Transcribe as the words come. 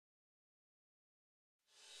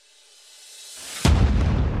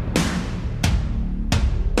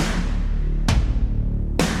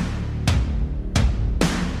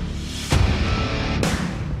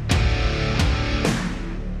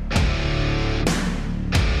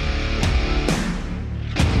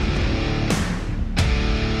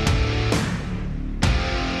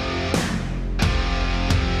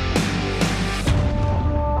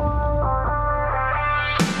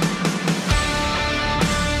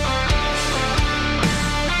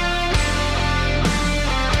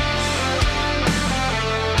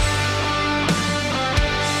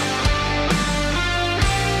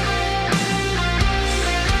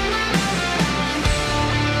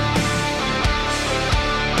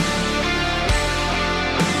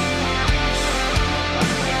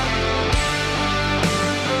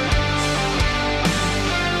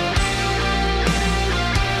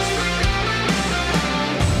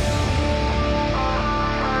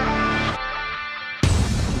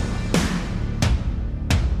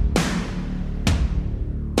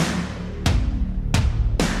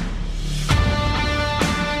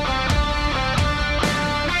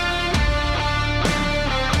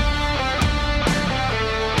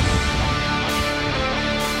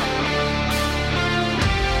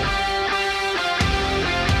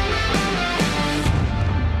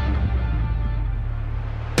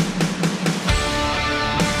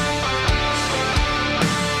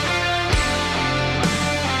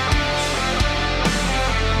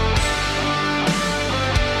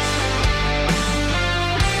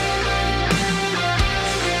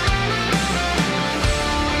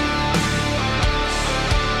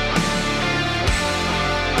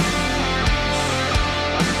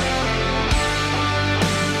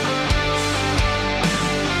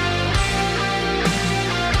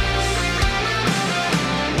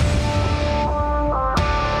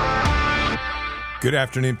Good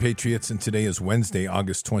afternoon, Patriots, and today is Wednesday,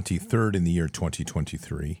 August 23rd in the year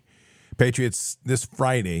 2023. Patriots, this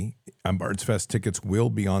Friday, Bards Fest tickets will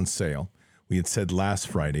be on sale. We had said last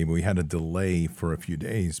Friday, but we had a delay for a few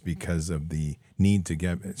days because of the need to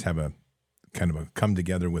have a kind of a come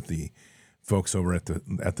together with the folks over at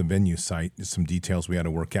the venue site. Some details we had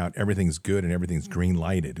to work out. Everything's good and everything's green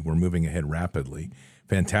lighted. We're moving ahead rapidly.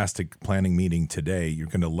 Fantastic planning meeting today. You're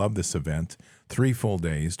going to love this event. 3 full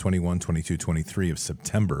days, 21, 22, 23 of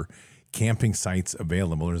September. Camping sites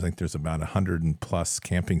available. There's about 100 and plus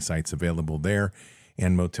camping sites available there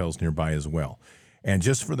and motels nearby as well. And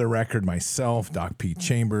just for the record, myself, Doc Pete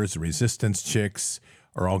Chambers, the Resistance Chicks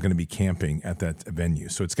are all going to be camping at that venue.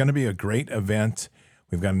 So it's going to be a great event.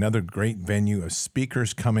 We've got another great venue of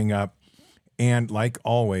speakers coming up. And like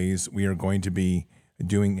always, we are going to be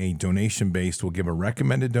doing a donation-based. We'll give a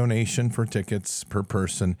recommended donation for tickets per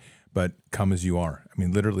person, but come as you are. I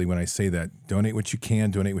mean, literally, when I say that, donate what you can,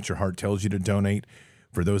 donate what your heart tells you to donate.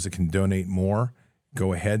 For those that can donate more,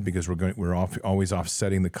 go ahead, because we're always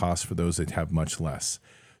offsetting the cost for those that have much less.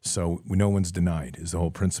 So no one's denied is the whole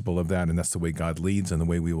principle of that, and that's the way God leads and the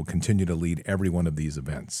way we will continue to lead every one of these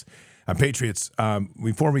events. Patriots,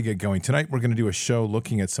 before we get going, tonight we're going to do a show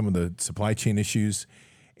looking at some of the supply chain issues,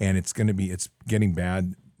 and it's getting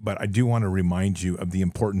bad, but I do want to remind you of the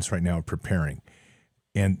importance right now of preparing.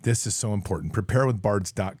 And this is so important.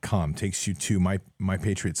 Preparewithbards.com takes you to My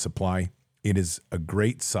Patriot Supply. It is a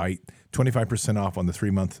great site, 25% off on the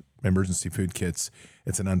 3-month emergency food kits.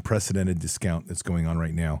 It's an unprecedented discount that's going on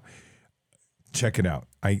right now. Check it out.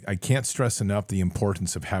 I can't stress enough the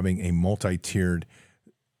importance of having a multi-tiered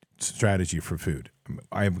strategy for food.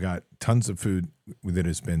 I've got tons of food that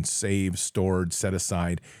has been saved, stored, set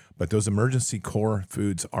aside, but those emergency core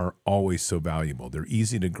foods are always so valuable. They're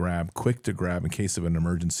easy to grab, quick to grab in case of an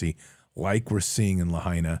emergency, like we're seeing in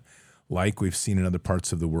Lahaina, like we've seen in other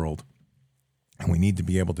parts of the world. And we need to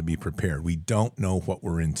be able to be prepared. We don't know what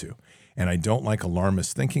we're into. And I don't like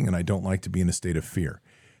alarmist thinking, and I don't like to be in a state of fear.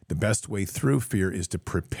 The best way through fear is to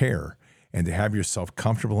prepare and to have yourself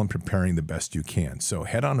comfortable in preparing the best you can. So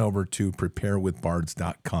head on over to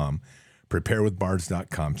preparewithbards.com,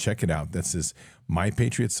 preparewithbards.com. Check it out. This is My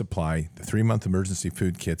Patriot Supply, the 3-month emergency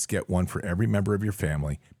food kits. Get one for every member of your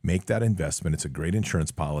family. Make that investment. It's a great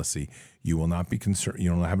insurance policy. You will not be concerned.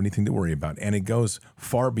 You don't have anything to worry about. And it goes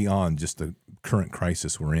far beyond just the current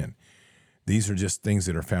crisis we're in. These are just things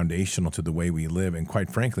that are foundational to the way we live and, quite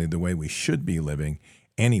frankly, the way we should be living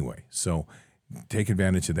anyway. So take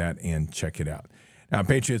advantage of that and check it out. Now,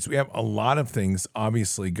 Patriots, we have a lot of things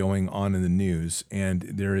obviously going on in the news, and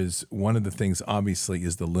there is one of the things obviously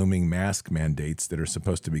is the looming mask mandates that are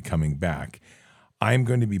supposed to be coming back. I'm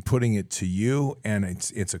going to be putting it to you, and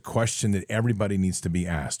it's a question that everybody needs to be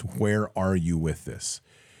asked. Where are you with this?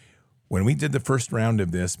 When we did the first round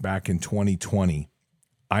of this back in 2020,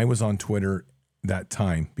 I was on Twitter that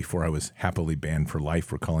time before I was happily banned for life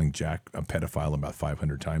for calling Jack a pedophile about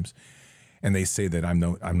 500 times. And they say that I'm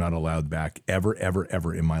not allowed back ever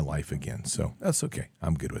in my life again. So that's okay.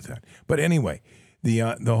 I'm good with that. But anyway,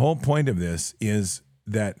 the whole point of this is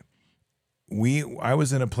that I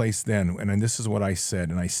was in a place then, and this is what I said,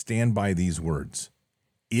 and I stand by these words.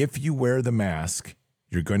 If you wear the mask,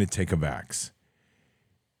 you're going to take a vax.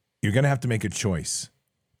 You're going to have to make a choice.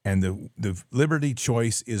 And the liberty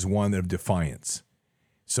choice is one of defiance.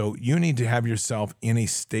 So you need to have yourself in a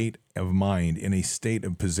state of mind, in a state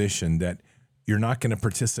of position that you're not going to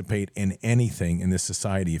participate in anything in this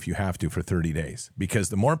society if you have to for 30 days. Because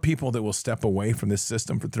the more people that will step away from this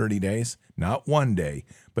system for 30 days, not one day,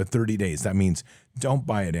 but 30 days, that means don't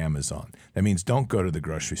buy at Amazon. That means don't go to the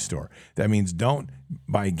grocery store. That means don't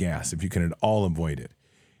buy gas if you can at all avoid it.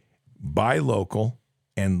 Buy local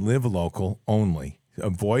and live local only.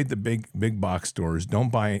 Avoid the big box stores.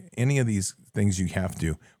 Don't buy any of these things you have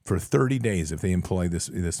to for 30 days if they employ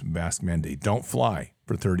this mask mandate. Don't fly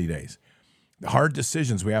for 30 days. Hard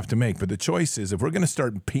decisions we have to make, but the choice is if we're going to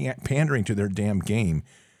start pandering to their damn game,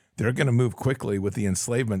 they're going to move quickly with the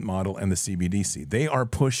enslavement model and the CBDC. They are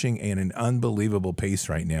pushing at an unbelievable pace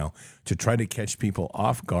right now to try to catch people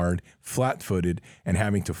off guard, flat-footed, and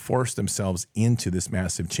having to force themselves into this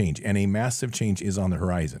massive change. And a massive change is on the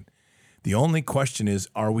horizon. The only question is,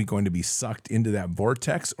 are we going to be sucked into that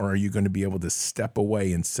vortex, or are you going to be able to step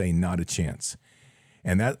away and say, not a chance?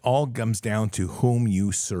 And that all comes down to whom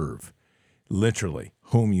you serve. Literally,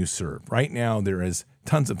 whom you serve. Right now, there is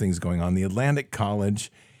tons of things going on. The Atlantic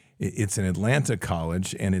College, it's an Atlanta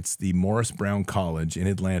college, and it's the Morris Brown College in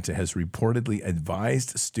Atlanta, has reportedly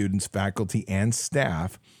advised students, faculty, and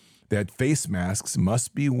staff that face masks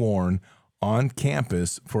must be worn on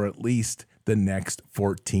campus for at least the next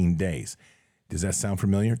 14 days. Does that sound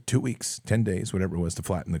familiar? 2 weeks, 10 days, whatever it was to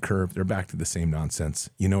flatten the curve. They're back to the same nonsense.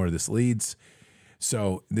 You know where this leads.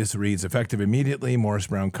 So this reads, effective immediately, Morris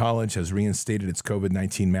Brown College has reinstated its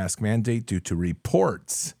COVID-19 mask mandate due to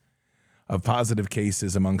reports of positive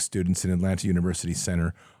cases among students in Atlanta University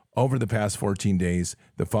Center. Over the past 14 days,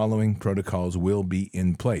 the following protocols will be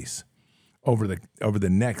in place. Over the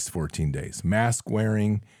next 14 days, mask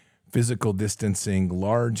wearing, physical distancing,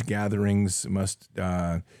 large gatherings must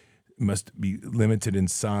be limited in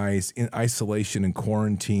size, in isolation and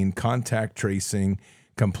quarantine, contact tracing,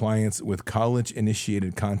 compliance with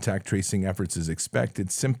college-initiated contact tracing efforts is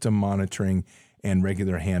expected, symptom monitoring, and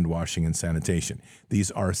regular hand washing and sanitation. These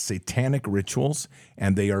are satanic rituals,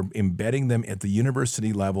 and they are embedding them at the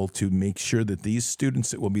university level to make sure that these students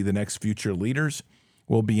that will be the next future leaders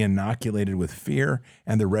will be inoculated with fear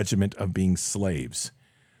and the regiment of being slaves.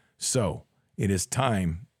 So it is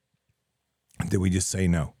time that we just say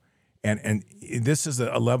no. And this is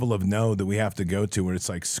a level of no that we have to go to where it's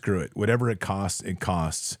like, screw it. Whatever it costs, it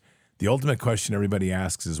costs. The ultimate question everybody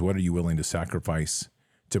asks is, what are you willing to sacrifice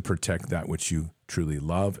to protect that which you truly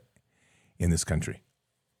love in this country?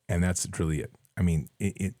 And that's truly it. I mean,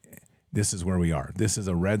 this is where we are. This is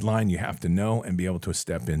a red line you have to know and be able to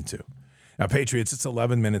step into. Now, Patriots, it's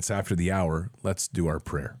 11 minutes after the hour. Let's do our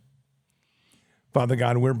prayer. Father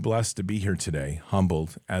God, we're blessed to be here today,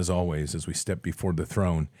 humbled as always as we step before the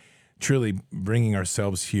throne, truly bringing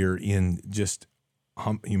ourselves here in just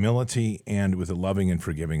humility and with a loving and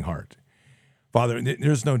forgiving heart. Father,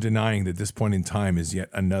 there's no denying that this point in time is yet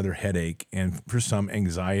another headache and for some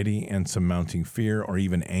anxiety and some mounting fear or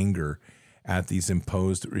even anger at these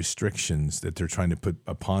imposed restrictions that they're trying to put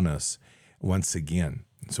upon us once again.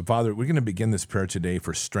 So, Father, we're going to begin this prayer today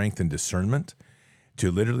for strength and discernment to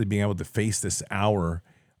literally being able to face this hour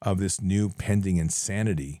of this new pending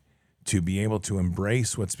insanity, to be able to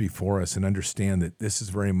embrace what's before us and understand that this is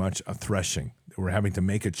very much a threshing. We're having to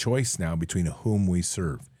make a choice now between whom we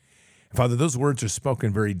serve. And Father, those words are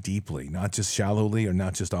spoken very deeply, not just shallowly or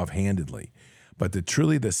not just offhandedly, but that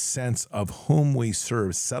truly the sense of whom we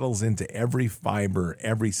serve settles into every fiber,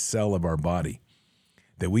 every cell of our body.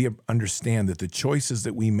 That we understand that the choices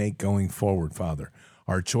that we make going forward, Father,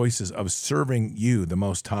 are choices of serving you, the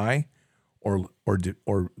Most High, or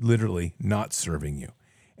literally not serving you.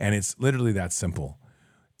 And it's literally that simple.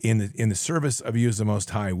 In the service of you as the Most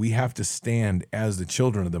High, we have to stand as the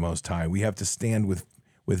children of the Most High. We have to stand with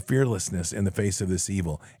fearlessness in the face of this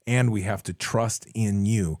evil, and we have to trust in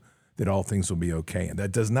you that all things will be okay. And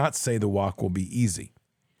that does not say the walk will be easy,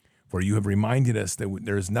 for you have reminded us that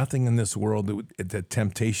there is nothing in this world, the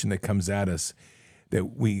temptation that comes at us,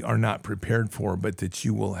 that we are not prepared for, but that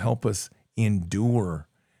you will help us endure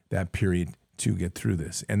that period to get through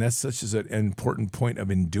this. And that's such an important point of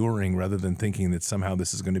enduring rather than thinking that somehow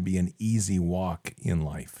this is going to be an easy walk in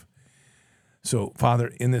life. So,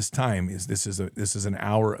 Father, in this time, this is an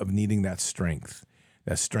hour of needing that strength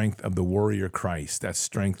of the warrior Christ, that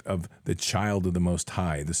strength of the child of the Most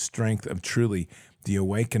High, the strength of truly the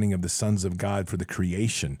awakening of the sons of God for the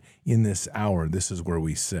creation. In this hour, this is where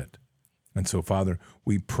we sit. And so, Father,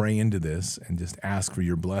 we pray into this and just ask for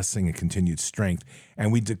your blessing and continued strength. And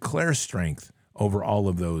we declare strength over all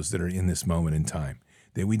of those that are in this moment in time.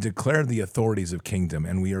 That we declare the authorities of kingdom,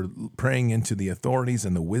 and we are praying into the authorities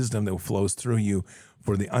and the wisdom that flows through you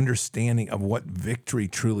for the understanding of what victory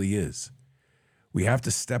truly is. We have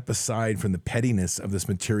to step aside from the pettiness of this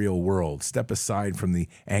material world, step aside from the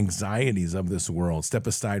anxieties of this world, step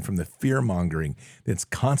aside from the fear-mongering that's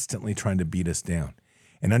constantly trying to beat us down.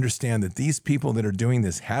 And understand that these people that are doing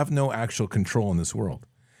this have no actual control in this world.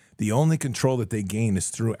 The only control that they gain is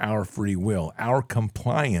through our free will, our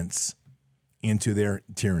compliance into their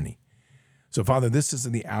tyranny. So, Father, this is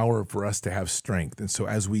the hour for us to have strength. And so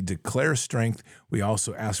as we declare strength, we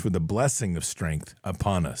also ask for the blessing of strength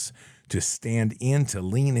upon us to stand in, to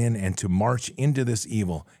lean in, and to march into this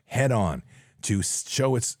evil head on, to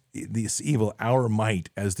show this evil our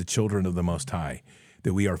might as the children of the Most High,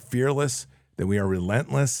 that we are fearless, that we are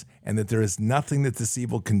relentless, and that there is nothing that this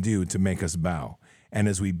evil can do to make us bow. And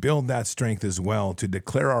as we build that strength as well, to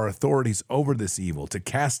declare our authorities over this evil, to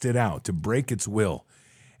cast it out, to break its will,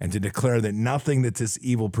 and to declare that nothing that this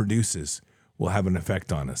evil produces will have an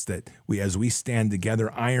effect on us. That as we stand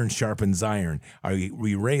together, iron sharpens iron.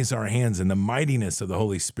 We raise our hands in the mightiness of the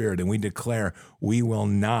Holy Spirit, and we declare we will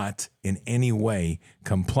not in any way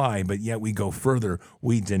comply, but yet we go further.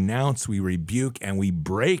 We denounce, we rebuke, and we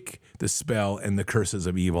break the spell and the curses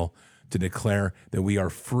of evil to declare that we are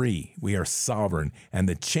free, we are sovereign, and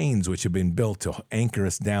the chains which have been built to anchor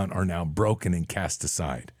us down are now broken and cast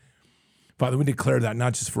aside. Father, we declare that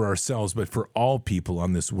not just for ourselves, but for all people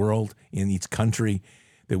on this world, in each country,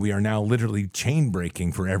 that we are now literally chain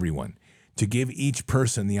breaking for everyone, to give each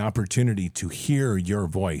person the opportunity to hear your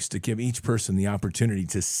voice, to give each person the opportunity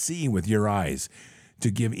to see with your eyes, to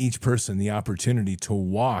give each person the opportunity to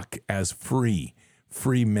walk as free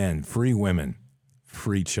men, free women,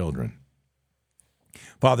 free children.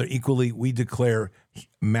 Father, equally, we declare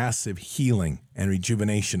massive healing and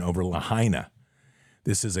rejuvenation over Lahaina.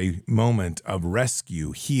 This is a moment of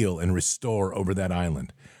rescue, heal, and restore over that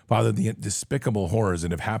island. Father, the despicable horrors that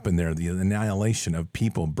have happened there, the annihilation of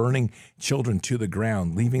people, burning children to the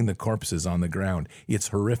ground, leaving the corpses on the ground, it's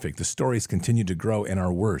horrific. The stories continue to grow and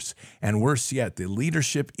are worse. And worse yet, the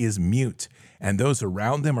leadership is mute, and those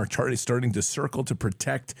around them are starting to circle to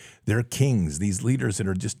protect their kings, these leaders that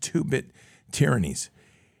are just two-bit tyrannies.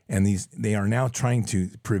 And they are now trying to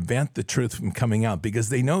prevent the truth from coming out because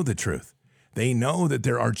they know the truth. They know that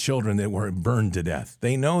there are children that were burned to death.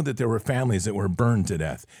 They know that there were families that were burned to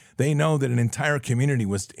death. They know that an entire community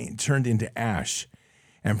was turned into ash.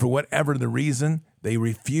 And for whatever the reason, they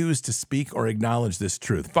refuse to speak or acknowledge this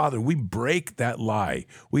truth. Father, we break that lie.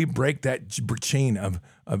 We break that chain of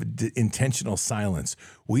intentional silence.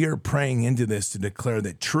 We are praying into this to declare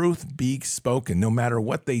that truth be spoken. No matter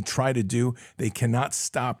what they try to do, they cannot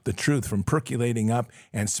stop the truth from percolating up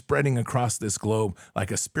and spreading across this globe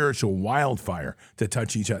like a spiritual wildfire to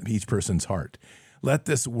touch each person's heart. Let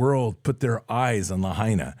this world put their eyes on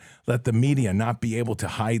Lahaina. Let the media not be able to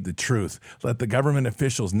hide the truth. Let the government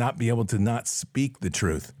officials not be able to not speak the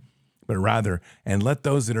truth, but rather, and let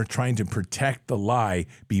those that are trying to protect the lie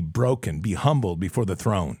be broken, be humbled before the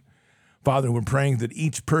throne. Father, we're praying that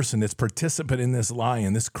each person that's participant in this lie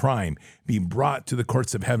and this crime be brought to the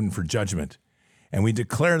courts of heaven for judgment. And we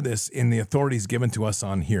declare this in the authorities given to us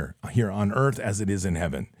on here on earth as it is in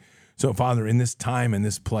heaven. So, Father, in this time, in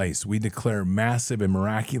this place, we declare massive and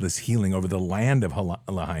miraculous healing over the land of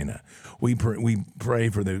Lahaina. We pray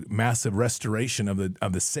for the massive restoration of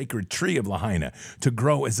the sacred tree of Lahaina to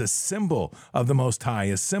grow as a symbol of the Most High,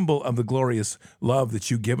 a symbol of the glorious love that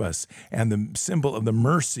you give us, and the symbol of the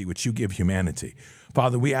mercy which you give humanity.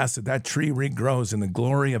 Father, we ask that that tree regrows in the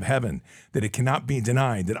glory of heaven, that it cannot be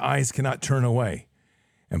denied, that eyes cannot turn away.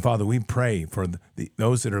 And Father, we pray for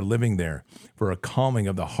those that are living there, for a calming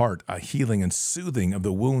of the heart, a healing and soothing of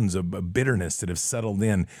the wounds of bitterness that have settled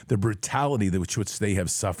in, the brutality which they have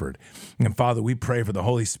suffered. And Father, we pray for the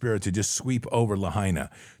Holy Spirit to just sweep over Lahaina,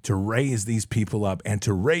 to raise these people up and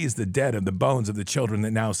to raise the dead of the bones of the children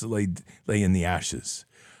that now lay in the ashes.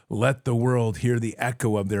 Let the world hear the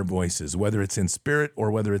echo of their voices, whether it's in spirit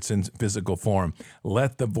or whether it's in physical form.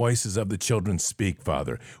 Let the voices of the children speak,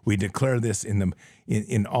 Father. We declare this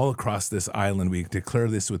in all across this island. We declare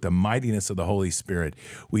this with the mightiness of the Holy Spirit.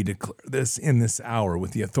 We declare this in this hour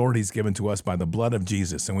with the authorities given to us by the blood of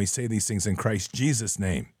Jesus. And we say these things in Christ Jesus'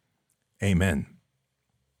 name. Amen.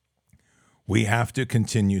 We have to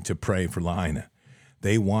continue to pray for Lahaina.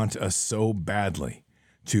 They want us so badly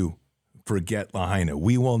to forget Lahaina.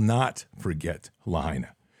 We will not forget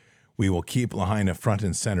Lahaina. We will keep Lahaina front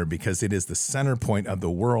and center because it is the center point of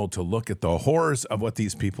the world to look at the horrors of what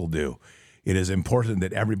these people do. It is important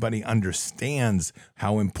that everybody understands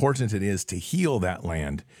how important it is to heal that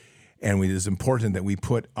land. And it is important that we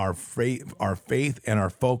put our faith and our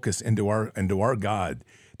focus into our God,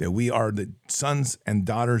 that we are the sons and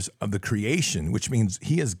daughters of the creation, which means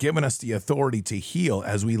He has given us the authority to heal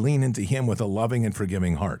as we lean into Him with a loving and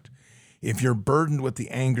forgiving heart. If you're burdened with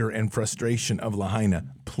the anger and frustration of Lahaina,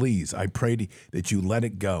 please, I pray that you let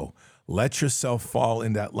it go. Let yourself fall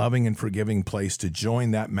in that loving and forgiving place to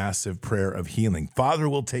join that massive prayer of healing. Father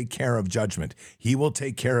will take care of judgment. He will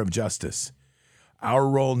take care of justice. Our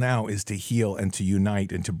role now is to heal and to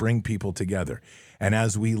unite and to bring people together. And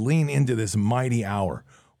as we lean into this mighty hour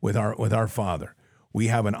with our Father, we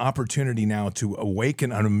have an opportunity now to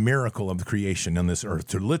awaken a miracle of creation on this earth,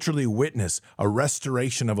 to literally witness a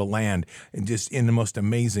restoration of a land just in the most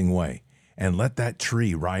amazing way. And let that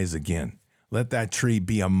tree rise again. Let that tree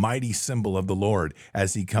be a mighty symbol of the Lord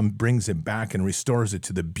as He brings it back and restores it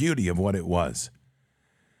to the beauty of what it was.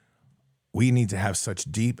 We need to have such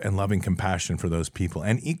deep and loving compassion for those people,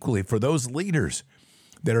 and equally for those leaders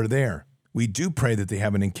that are there. We do pray that they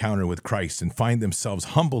have an encounter with Christ and find themselves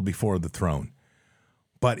humbled before the throne.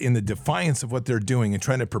 But in the defiance of what they're doing and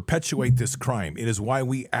trying to perpetuate this crime, it is why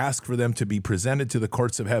we ask for them to be presented to the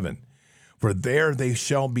courts of heaven. For there they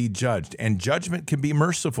shall be judged. And judgment can be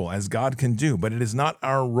merciful, as God can do. But it is not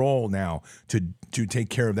our role now to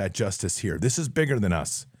take care of that justice here. This is bigger than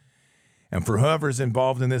us. And for whoever is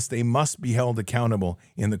involved in this, they must be held accountable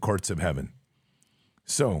in the courts of heaven.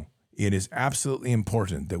 So, it is absolutely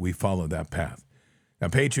important that we follow that path. Now,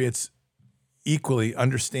 patriots equally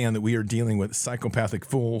understand that we are dealing with psychopathic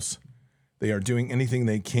fools. They are doing anything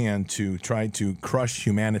they can to try to crush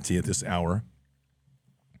humanity at this hour.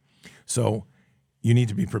 So you need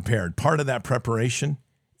to be prepared. Part of that preparation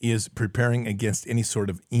is preparing against any sort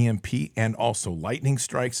of EMP and also lightning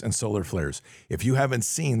strikes and solar flares. If you haven't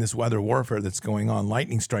seen this weather warfare that's going on,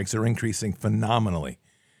 lightning strikes are increasing phenomenally.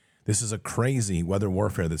 This is a crazy weather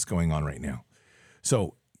warfare that's going on right now.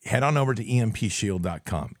 So head on over to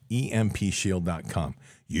empshield.com, empshield.com.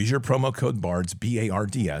 Use your promo code BARDS,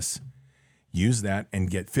 BARDS. Use that and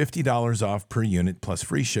get $50 off per unit plus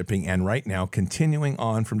free shipping. And right now, continuing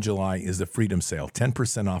on from July, is the Freedom Sale,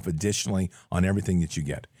 10% off additionally on everything that you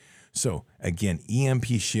get. So again,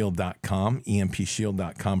 empshield.com,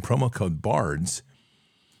 empshield.com, promo code BARDS,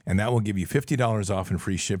 and that will give you $50 off and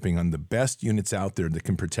free shipping on the best units out there that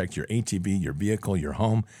can protect your ATV, your vehicle, your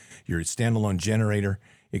home, your standalone generator.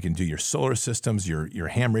 It can do your solar systems, your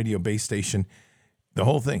ham radio base station, the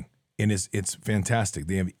whole thing. And it's fantastic.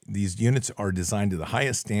 These units are designed to the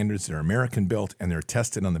highest standards. They're American built, and they're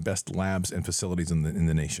tested on the best labs and facilities in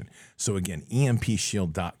the nation. So again,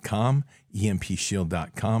 empshield.com,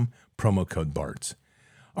 empshield.com, promo code BARDS.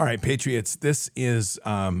 All right, Patriots, this is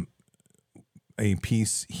a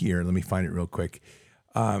piece here. Let me find it real quick.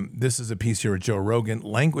 This is a piece here with Joe Rogan.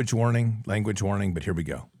 Language warning, but here we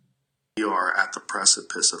go. We are at the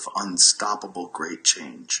precipice of unstoppable great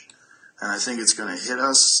change. And I think it's going to hit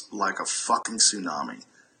us like a fucking tsunami.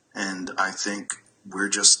 And I think we're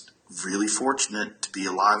just really fortunate to be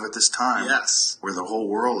alive at this time. Yes. Where the whole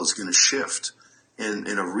world is going to shift in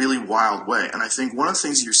a really wild way. And I think one of the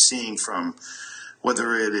things you're seeing from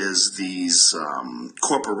whether it is these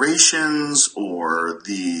corporations or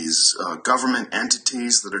these government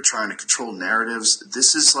entities that are trying to control narratives,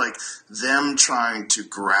 this is like them trying to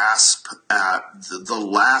grasp at the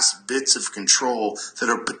last bits of control that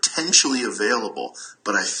are potentially available.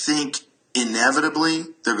 But I think inevitably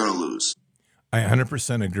they're going to lose. I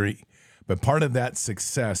 100% agree. But part of that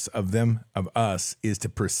success of us, is to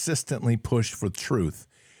persistently push for truth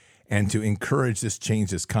and to encourage this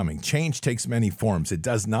change that's coming. Change takes many forms. It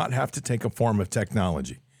does not have to take a form of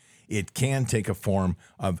technology. It can take a form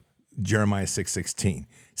of Jeremiah 6:16.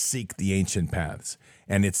 Seek the ancient paths.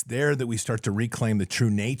 And it's there that we start to reclaim the true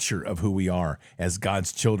nature of who we are as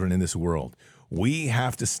God's children in this world. We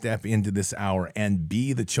have to step into this hour and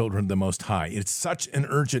be the children of the Most High. It's such an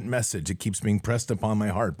urgent message. It keeps being pressed upon my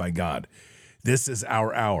heart by God. This is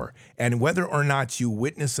our hour. And whether or not you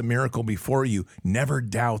witness a miracle before you, never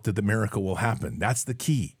doubt that the miracle will happen. That's the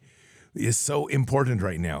key. It's so important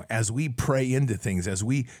right now. As we pray into things, as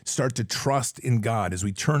we start to trust in God, as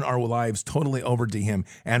we turn our lives totally over to Him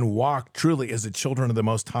and walk truly as the children of the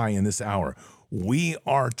Most High in this hour, we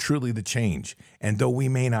are truly the change. And though we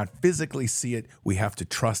may not physically see it, we have to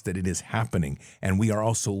trust that it is happening. And we are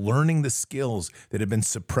also learning the skills that have been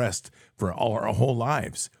suppressed for all our whole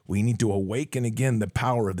lives. We need to awaken again the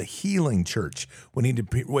power of the healing church. We need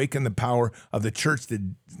to awaken the power of the church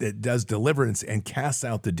that does deliverance and casts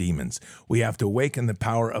out the demons. We have to awaken the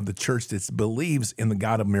power of the church that believes in the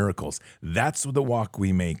God of miracles. That's the walk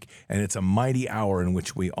we make. And it's a mighty hour in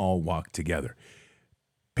which we all walk together.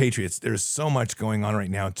 Patriots, there's so much going on right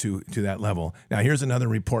now to that level. Now, here's another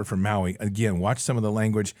report from Maui. Again, watch some of the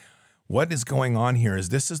language. What is going on here is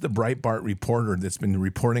this is the Breitbart reporter that's been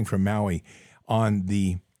reporting from Maui on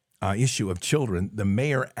the issue of children. The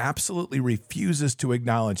mayor absolutely refuses to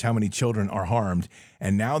acknowledge how many children are harmed.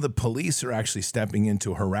 And now the police are actually stepping in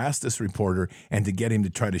to harass this reporter and to get him to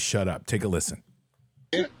try to shut up. Take a listen.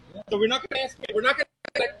 So we're not going to ask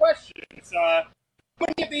that question. How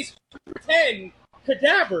many of these 10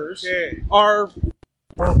 cadavers are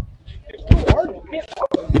the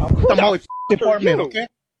Maui department, okay?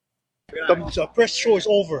 The press show is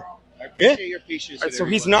over. Yeah? Right, so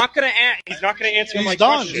he's not going to answer my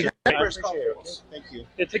question. Thank you.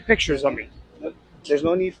 Yeah, take pictures of me. There's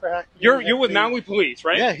no need for hacking. You're with Maui Police,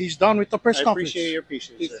 right? Yeah, he's done with the press conference. I appreciate your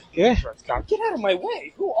patience, sir. Yeah. Get out of my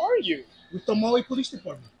way. Who are you? With the Maui Police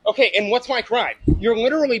Department. Okay, and what's my crime? You're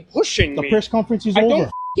literally pushing me. The press conference is over. I don't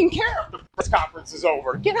f***ing care if the press conference is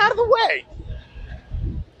over. Get out of the way.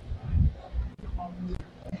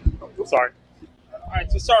 Sorry. All right,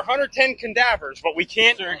 so sir, 110 cadavers, but we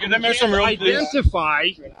can't identify.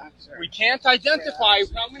 We can't identify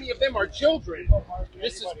how many of them are children.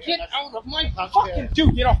 This is get out of my fucking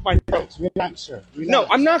dude. Get off my throat. Relax, sir. Relax. No,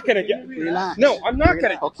 I'm not gonna get. Relax. No, I'm not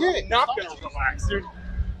gonna. Okay. I'm not gonna relax, dude.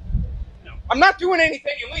 No, I'm not doing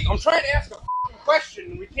anything illegal. I'm trying to ask a fucking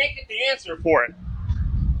question, and we can't get the answer for it.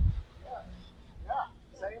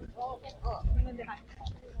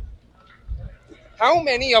 How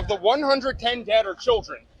many of the 110 dead are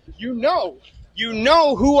children? You know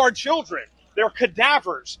who are children. They're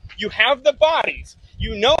cadavers. You have the bodies.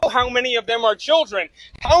 You know how many of them are children.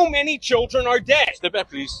 How many children are dead? Step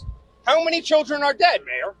back, please. How many children are dead,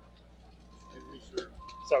 Mayor?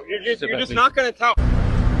 So you're just not going to tell.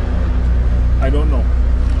 I don't know.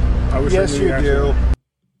 I wish Yes, I knew you the answer. do.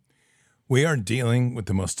 We are dealing with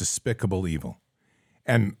the most despicable evil.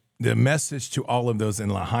 And the message to all of those in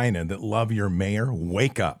Lahaina that love your mayor,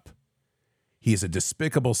 wake up. He's a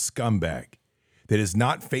despicable scumbag that is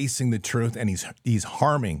not facing the truth, and he's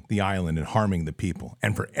harming the island and harming the people.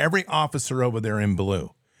 And for every officer over there in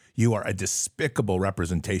blue, you are a despicable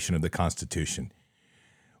representation of the Constitution.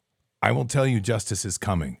 I will tell you, justice is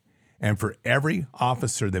coming. And for every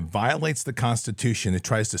officer that violates the Constitution, that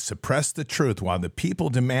tries to suppress the truth while the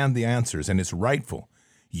people demand the answers, and it's rightful,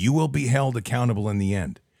 you will be held accountable in the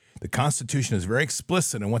end. The Constitution is very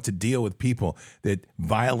explicit on what to deal with people that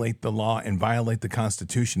violate the law and violate the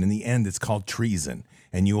Constitution. In the end, it's called treason,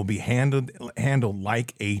 and you will be handled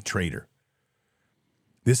like a traitor.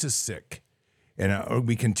 This is sick. And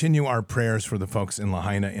we continue our prayers for the folks in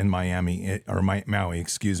Lahaina and Miami, or Maui,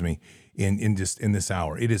 in this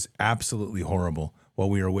hour. It is absolutely horrible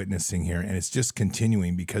what we are witnessing here, and it's just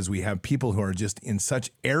continuing because we have people who are just in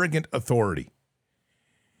such arrogant authority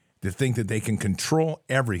to think that they can control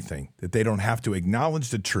everything, that they don't have to acknowledge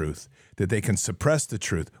the truth, that they can suppress the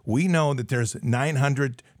truth. We know that there's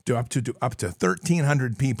 900 to up to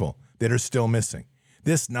 1,300 people that are still missing.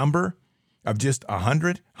 This number of just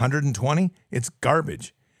 100, 120, it's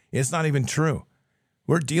garbage. It's not even true.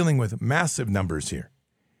 We're dealing with massive numbers here,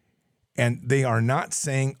 and they are not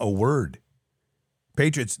saying a word.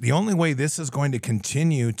 Patriots, the only way this is going to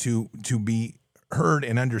continue to be heard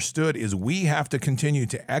and understood is we have to continue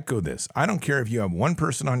to echo this. I don't care if you have one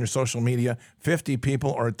person on your social media, 50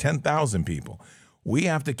 people, or 10,000 people. We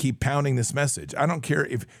have to keep pounding this message. I don't care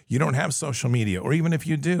if you don't have social media, or even if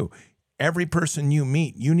you do. Every person you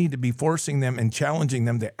meet, you need to be forcing them and challenging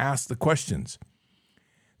them to ask the questions.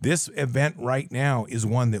 This event right now is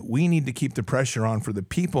one that we need to keep the pressure on for the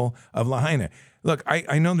people of Lahaina. Look,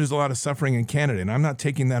 I know there's a lot of suffering in Canada, and I'm not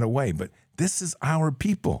taking that away, but this is our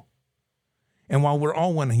people. And while we're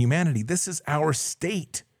all one humanity, this is our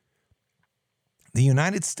state. The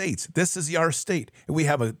United States, this is our state. We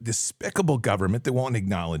have a despicable government that won't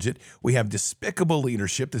acknowledge it. We have despicable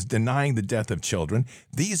leadership that's denying the death of children.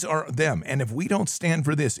 These are them. And if we don't stand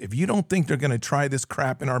for this, if you don't think they're going to try this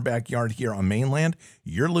crap in our backyard here on mainland,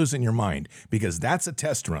 you're losing your mind, because that's a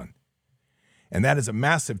test run. And that is a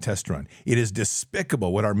massive test run. It is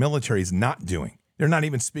despicable what our military is not doing. They're not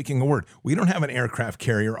even speaking a word. We don't have an aircraft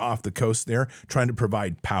carrier off the coast there trying to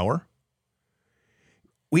provide power.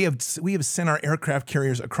 We have sent our aircraft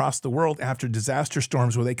carriers across the world after disaster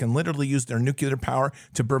storms where they can literally use their nuclear power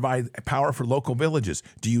to provide power for local villages.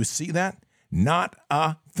 Do you see that? Not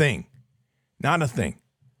a thing. Not a thing.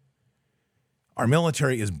 Our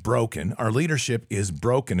military is broken. Our leadership is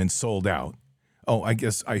broken and sold out. Oh, I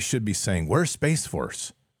guess I should be saying, where's Space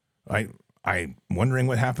Force? I'm wondering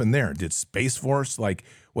what happened there. Did Space Force,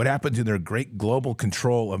 what happened to their great global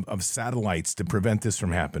control of satellites to prevent this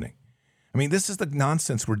from happening? I mean, this is the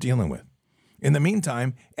nonsense we're dealing with. In the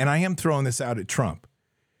meantime, and I am throwing this out at Trump,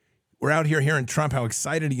 we're out here hearing Trump, how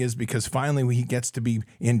excited he is because finally he gets to be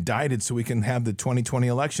indicted so we can have the 2020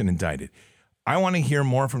 election indicted. I want to hear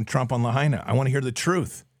more from Trump on Lahaina. I want to hear the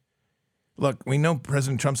truth. Look, we know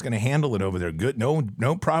President Trump's going to handle it over there. Good.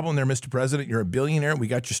 No problem there, Mr. President. You're a billionaire. We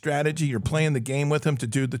got your strategy. You're playing the game with him to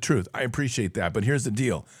do the truth. I appreciate that. But here's the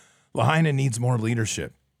deal. Lahaina needs more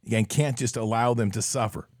leadership. You can't just allow them to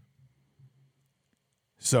suffer.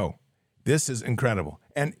 So this is incredible.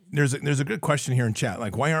 And there's a good question here in chat.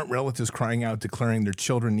 Why aren't relatives crying out, declaring their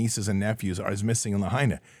children, nieces, and nephews are missing in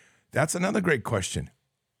Lahaina? That's another great question.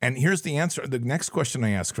 And here's the answer. The next question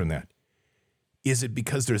I ask from that. Is it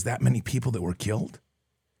because there's that many people that were killed?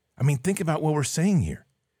 I mean, think about what we're saying here.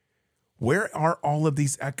 Where are all of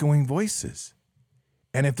these echoing voices?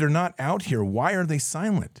 And if they're not out here, why are they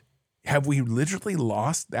silent? Have we literally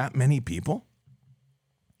lost that many people?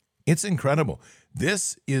 It's incredible.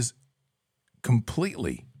 This is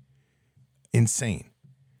completely insane.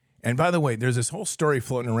 And by the way, there's this whole story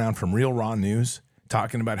floating around from Real Raw News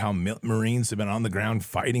talking about how Marines have been on the ground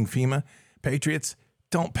fighting FEMA. Patriots,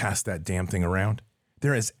 don't pass that damn thing around.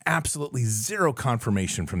 There is absolutely zero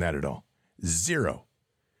confirmation from that at all. Zero.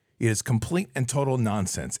 It is complete and total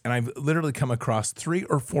nonsense. And I've literally come across 3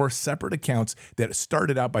 or 4 separate accounts that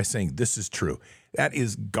started out by saying this is true. That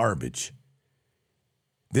is garbage.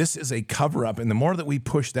 This is a cover-up. And the more that we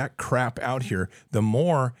push that crap out here, the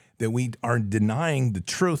more that we are denying the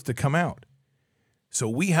truth to come out. So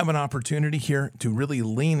we have an opportunity here to really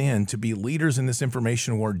lean in, to be leaders in this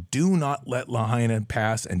information war. Do not let Lahaina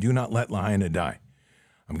pass and do not let Lahaina die.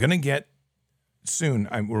 I'm going to get soon,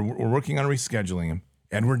 we're working on rescheduling him.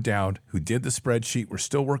 Edward Dowd, who did the spreadsheet. We're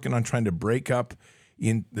still working on trying to break up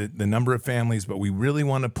in the number of families, but we really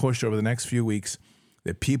want to push over the next few weeks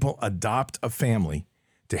that people adopt a family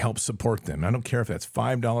to help support them. I don't care if that's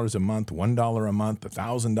 $5 a month, $1 a month,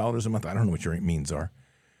 $1,000 a month. I don't know what your means are.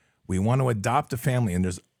 We want to adopt a family, and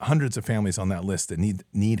there's hundreds of families on that list that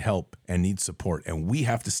need help and need support, and we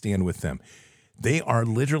have to stand with them. They are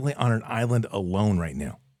literally on an island alone right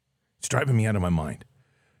now. It's driving me out of my mind.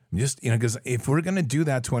 Just, because if we're going to do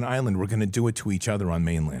that to an island, we're going to do it to each other on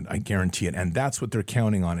mainland. I guarantee it. And that's what they're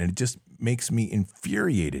counting on. And it just makes me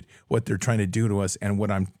infuriated what they're trying to do to us. And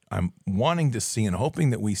what I'm wanting to see and hoping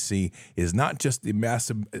that we see is not just the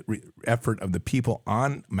massive effort of the people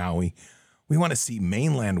on Maui. We want to see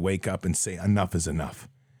mainland wake up and say enough is enough.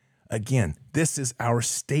 Again, this is our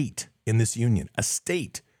state in this union, a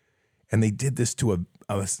state. And they did this to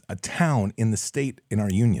a town in the state in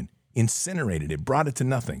our union. Incinerated it, brought it to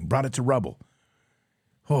nothing, brought it to rubble.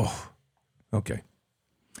 Oh, okay.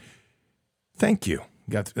 Thank you.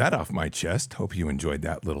 Got that off my chest. Hope you enjoyed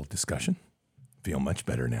that little discussion. Feel much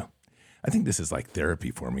better now. I think this is like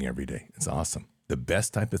therapy for me every day. It's awesome. The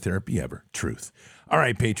best type of therapy ever. Truth. All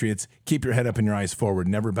right, Patriots, keep your head up and your eyes forward.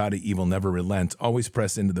 Never bow to evil, never relent. Always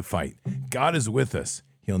press into the fight. God is with us.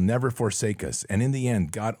 He'll never forsake us. And in the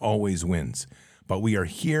end, God always wins. But we are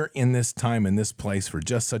here in this time, in this place, for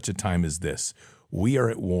just such a time as this. We are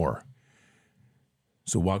at war.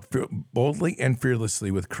 So walk boldly and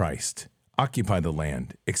fearlessly with Christ. Occupy the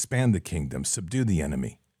land. Expand the kingdom. Subdue the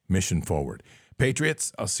enemy. Mission forward.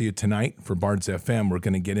 Patriots, I'll see you tonight for Bards FM. We're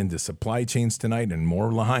going to get into supply chains tonight and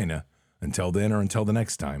more Lahaina. Until then or until the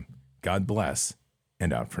next time, God bless,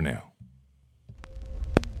 and out for now.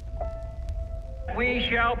 We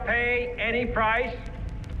shall pay any price,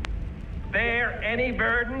 bear any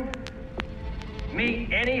burden,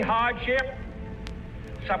 meet any hardship,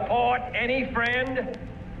 support any friend,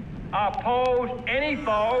 oppose any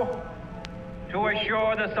foe to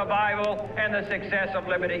assure the survival and the success of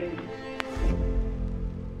liberty.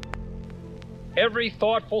 Every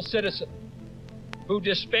thoughtful citizen who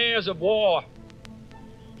despairs of war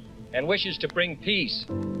and wishes to bring peace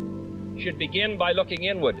should begin by looking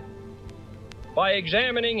inward, by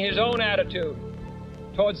examining his own attitude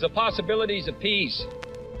towards the possibilities of peace.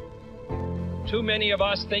 Too many of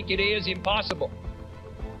us think it is impossible.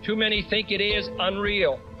 Too many think it is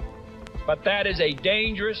unreal. But that is a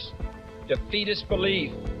dangerous, defeatist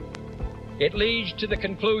belief. It leads to the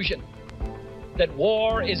conclusion that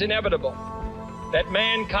war is inevitable, that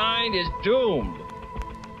mankind is doomed,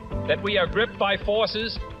 that we are gripped by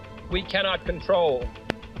forces we cannot control.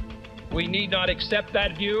 We need not accept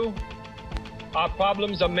that view. Our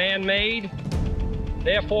problems are man-made.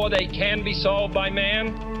 Therefore, they can be solved by man,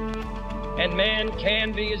 and man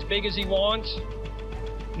can be as big as he wants.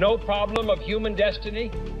 No problem of human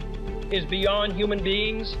destiny is beyond human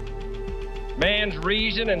beings. Man's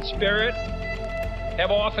reason and spirit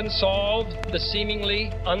have often solved the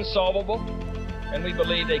seemingly unsolvable, and we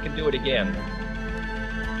believe they can do it again.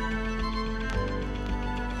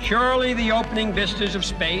 Surely the opening vistas of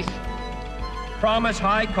space promise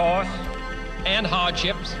high costs and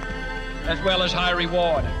hardships, as well as high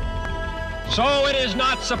reward. So it is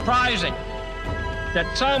not surprising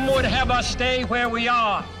that some would have us stay where we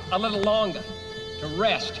are a little longer, to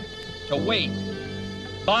rest, to wait.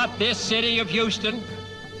 But this city of Houston,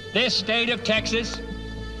 this state of Texas,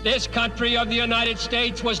 this country of the United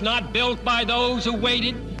States was not built by those who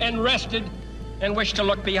waited and rested and wished to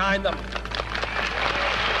look behind them.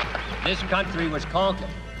 This country was conquered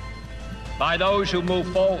by those who move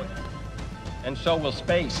forward, and so will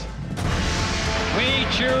space. We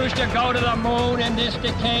choose to go to the moon in this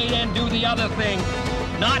decade and do the other thing,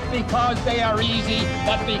 not because they are easy,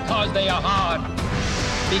 but because they are hard.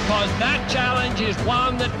 Because that challenge is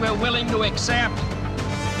one that we're willing to accept.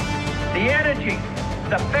 The energy,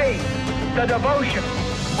 the faith, the devotion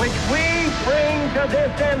which we bring to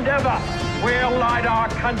this endeavor will light our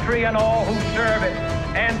country and all who serve it.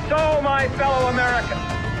 And so, my fellow Americans,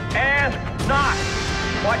 ask not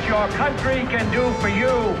what your country can do for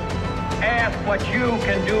you. Ask what you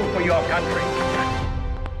can do for your country.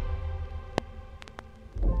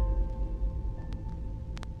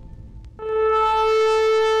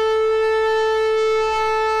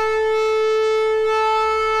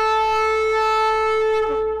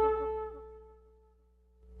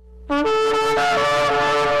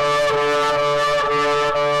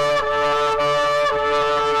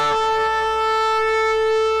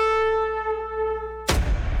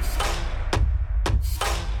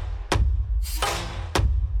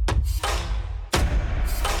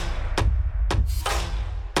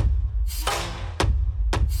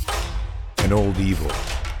 An old evil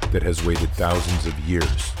that has waited thousands of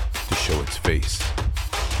years to show its face.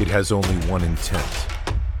 It has only one intent: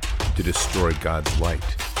 to destroy God's light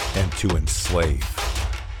and to enslave.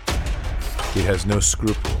 It has no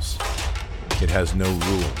scruples. It has no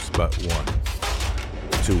rules but one: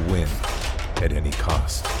 to win at any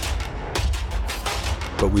cost.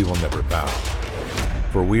 But we will never bow,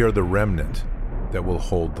 for we are the remnant that will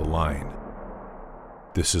hold the line.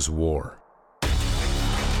 This is war.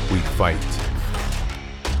 We fight.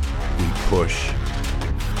 We push.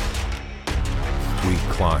 We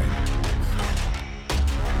climb.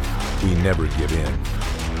 We never give in.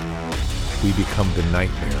 We become the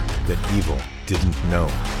nightmare that evil didn't know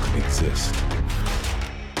could exist.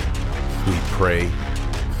 We pray.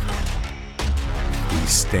 We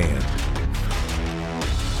stand.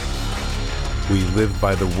 We live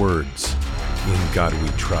by the words, "In God we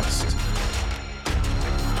trust."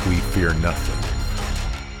 We fear nothing.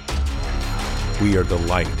 We are the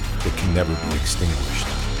light that can never be extinguished.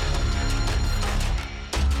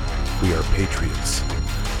 We are patriots.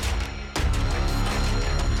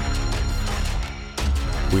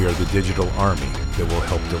 We are the digital army that will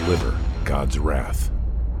help deliver God's wrath.